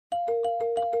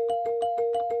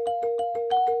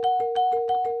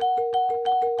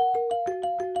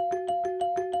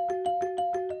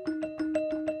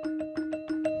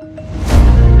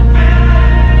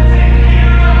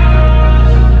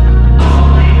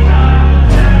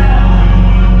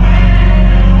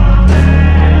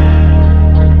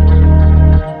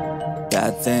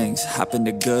happen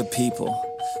to good people.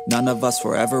 None of us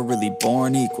were ever really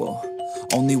born equal.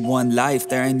 Only one life,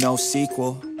 there ain't no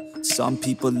sequel. Some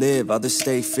people live, others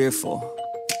stay fearful.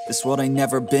 This world ain't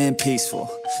never been peaceful.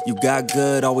 You got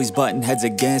good, always butting heads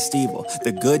against evil.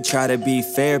 The good try to be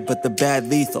fair, but the bad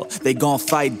lethal. They gon'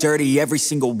 fight dirty, every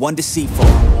single one deceitful.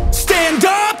 Stand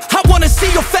up, I wanna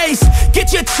see your face.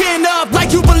 Get your chin up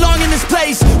like you belong in this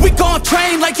place. We gon'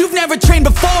 train like you've never trained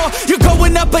before. You're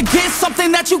going up against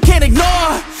something that you can't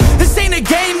ignore. This ain't a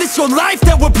game, this your life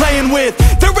that we're playing with.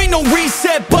 There ain't no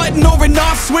reset button or an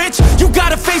off switch. You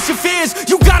gotta face your fears,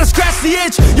 you gotta scratch the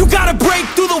itch. You gotta break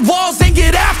through the walls and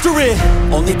get after it.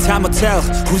 Only time will tell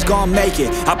who's gonna make it.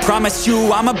 I promise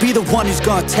you, I'ma be the one who's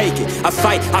gonna take it. I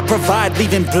fight, I provide,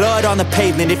 leaving blood on the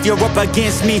pavement. If you're up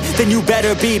against me, then you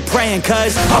better be praying.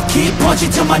 Cause I'll keep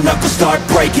punching till my knuckles start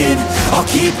breaking. I'll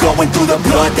keep going through the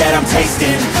blood that I'm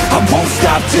tasting. I won't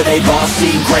stop till they've all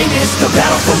seen greatness. The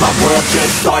battle for my world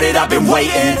just started, I've been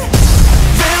waiting.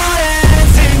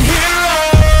 Villains and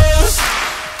heroes,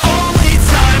 only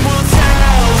time will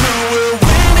tell who will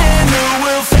win and who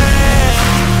will fail.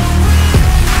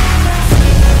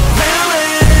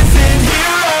 Villains and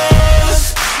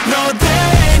heroes, no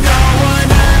there ain't no one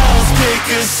else. Pick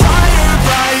a side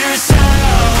by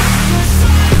yourself.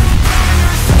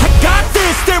 I got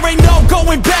this, there ain't no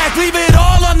going back. Leave it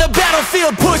all on the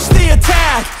battlefield, push the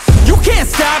attack. You can't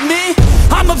stop me,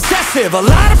 I'm obsessive. A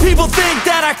lot of people think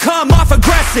that I come off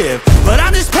aggressive, but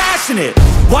I'm just passionate.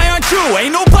 Why aren't you?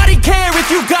 Ain't nobody care if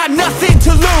you got nothing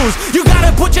to lose. You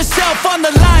gotta put yourself on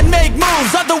the line, make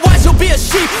moves. Otherwise you'll be a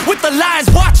sheep with the lions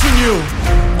watching you.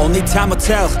 Only time will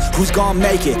tell who's gonna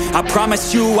make it. I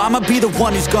promise you, I'ma be the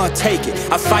one who's gonna take it.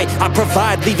 I fight, I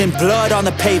provide, leaving blood on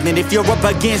the pavement. If you're up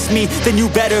against me, then you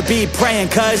better be praying.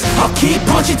 Cause I'll keep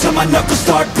punching till my knuckles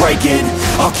start breaking.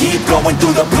 I'll keep going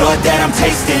through the blood that I'm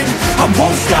tasting. I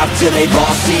won't stop till they've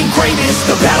all seen greatness.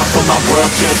 The battle for my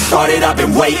world just started, I've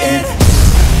been waiting.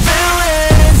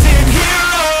 Villains and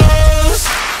heroes,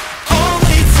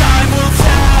 only time will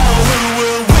tell who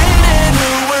will win and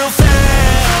who will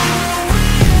fail.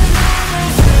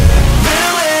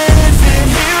 Villains and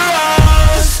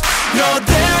heroes, no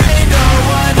there ain't no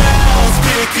one else.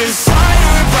 Pick a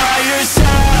side by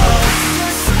yourself.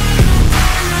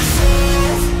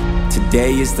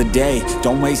 Today is the day,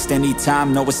 don't waste any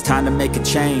time. Know it's time to make a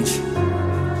change.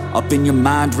 Up in your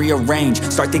mind, rearrange.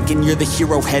 Start thinking you're the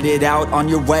hero headed out on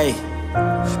your way.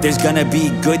 There's gonna be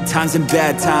good times and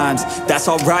bad times. That's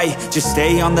alright, just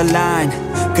stay on the line.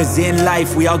 Cause in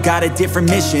life we all got a different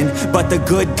mission, but the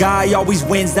good guy always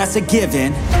wins, that's a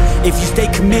given. If you stay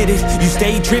committed, you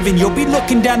stay driven, you'll be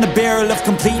looking down the barrel of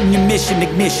completing your mission.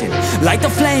 Ignition, light the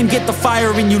flame, get the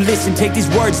fire and you listen. Take these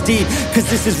words deep, cause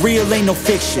this is real, ain't no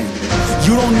fiction.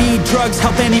 You don't need drugs,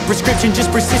 help any prescription.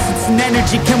 Just persistence and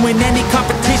energy can win any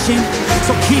competition.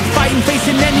 So keep fighting,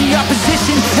 facing any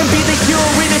opposition, and be the hero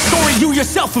in a story you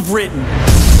yourself have written.